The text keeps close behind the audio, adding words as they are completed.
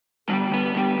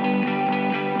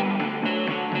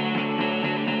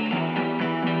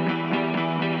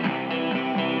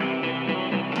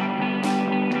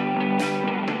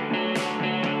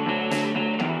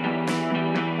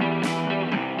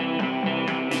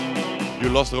You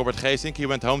lost Robert Gesink. He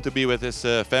went home to be with his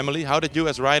family. How did you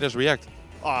as riders react?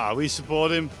 We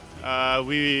support him.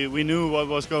 We knew what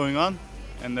was going on,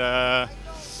 and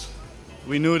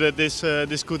we knew that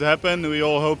this could happen. We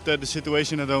all hoped that the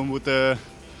situation at home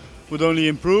would only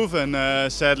improve,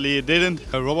 and sadly it didn't.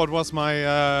 Robert was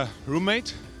my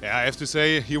roommate. Yeah, I have to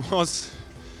say he was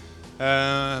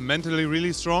mentally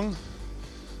really strong.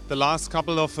 The last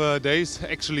couple of days,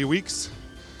 actually weeks,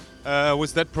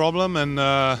 with that problem,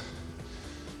 and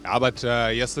but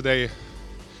yesterday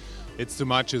it's too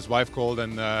much. His wife called,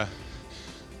 and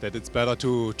that it's better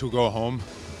to go home.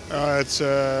 It's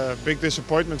a big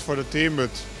disappointment for the team, but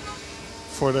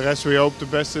for the rest we hope the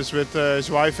best is with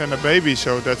his wife and a baby,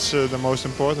 so that's the most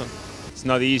important. It's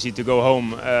not easy to go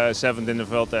home 7th in the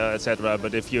world, etc.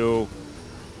 But if you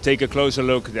take a closer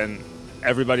look, then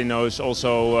everybody knows,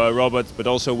 also Robert, but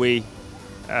also we,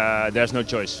 there's no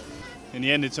choice. In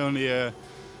the end, it's only a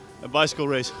bicycle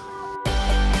race.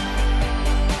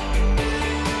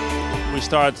 We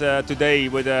start today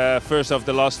with the first of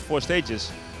the last 4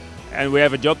 stages, and we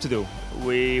have a job to do.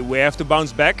 We have to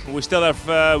bounce back. We still have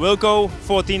Wilco,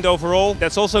 14th overall.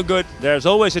 That's also good. There's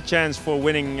always a chance for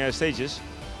winning stages,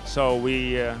 so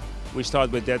we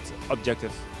start with that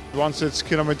objective. Once it's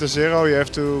kilometer 0, you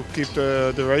have to keep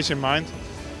the race in mind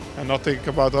and not think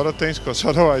about other things, because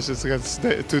otherwise it gets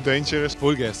too dangerous.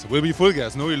 Full gas. Will be full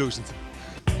gas, no illusions.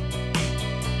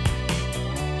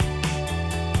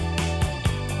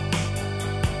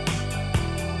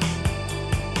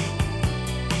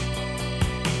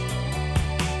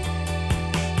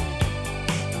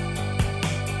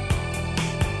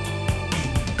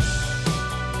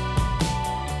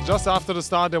 Just after the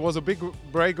start there was a big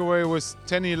breakaway with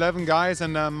 10-11 guys,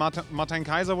 and Martin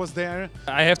Kaiser was there.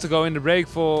 I have to go in the break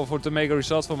to make a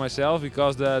result for myself,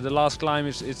 because the last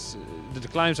climb the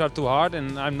climbs are too hard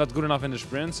and I'm not good enough in the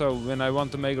sprint. So when I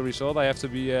want to make a result, I have to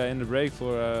be in the break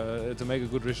to make a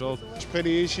good result. It's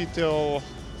pretty easy till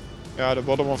the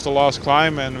bottom of the last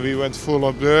climb, and we went full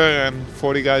up there and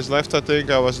 40 guys left, I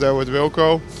think. I was there with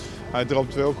Wilco. I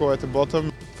dropped Wilco at the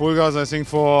bottom. Full gas, I think,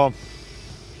 for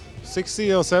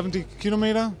 60 or 70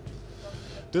 kilometer.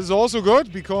 This is also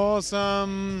good because it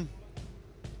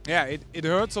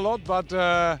hurts a lot, but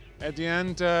at the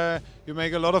end you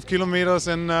make a lot of kilometers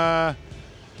in not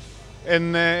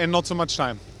so much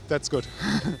time. That's good.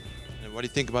 And what do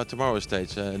you think about tomorrow's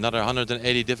stage? Another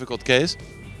 180 difficult case?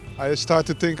 I start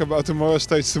to think about tomorrow's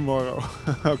stage tomorrow.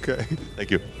 Okay.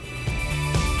 Thank you.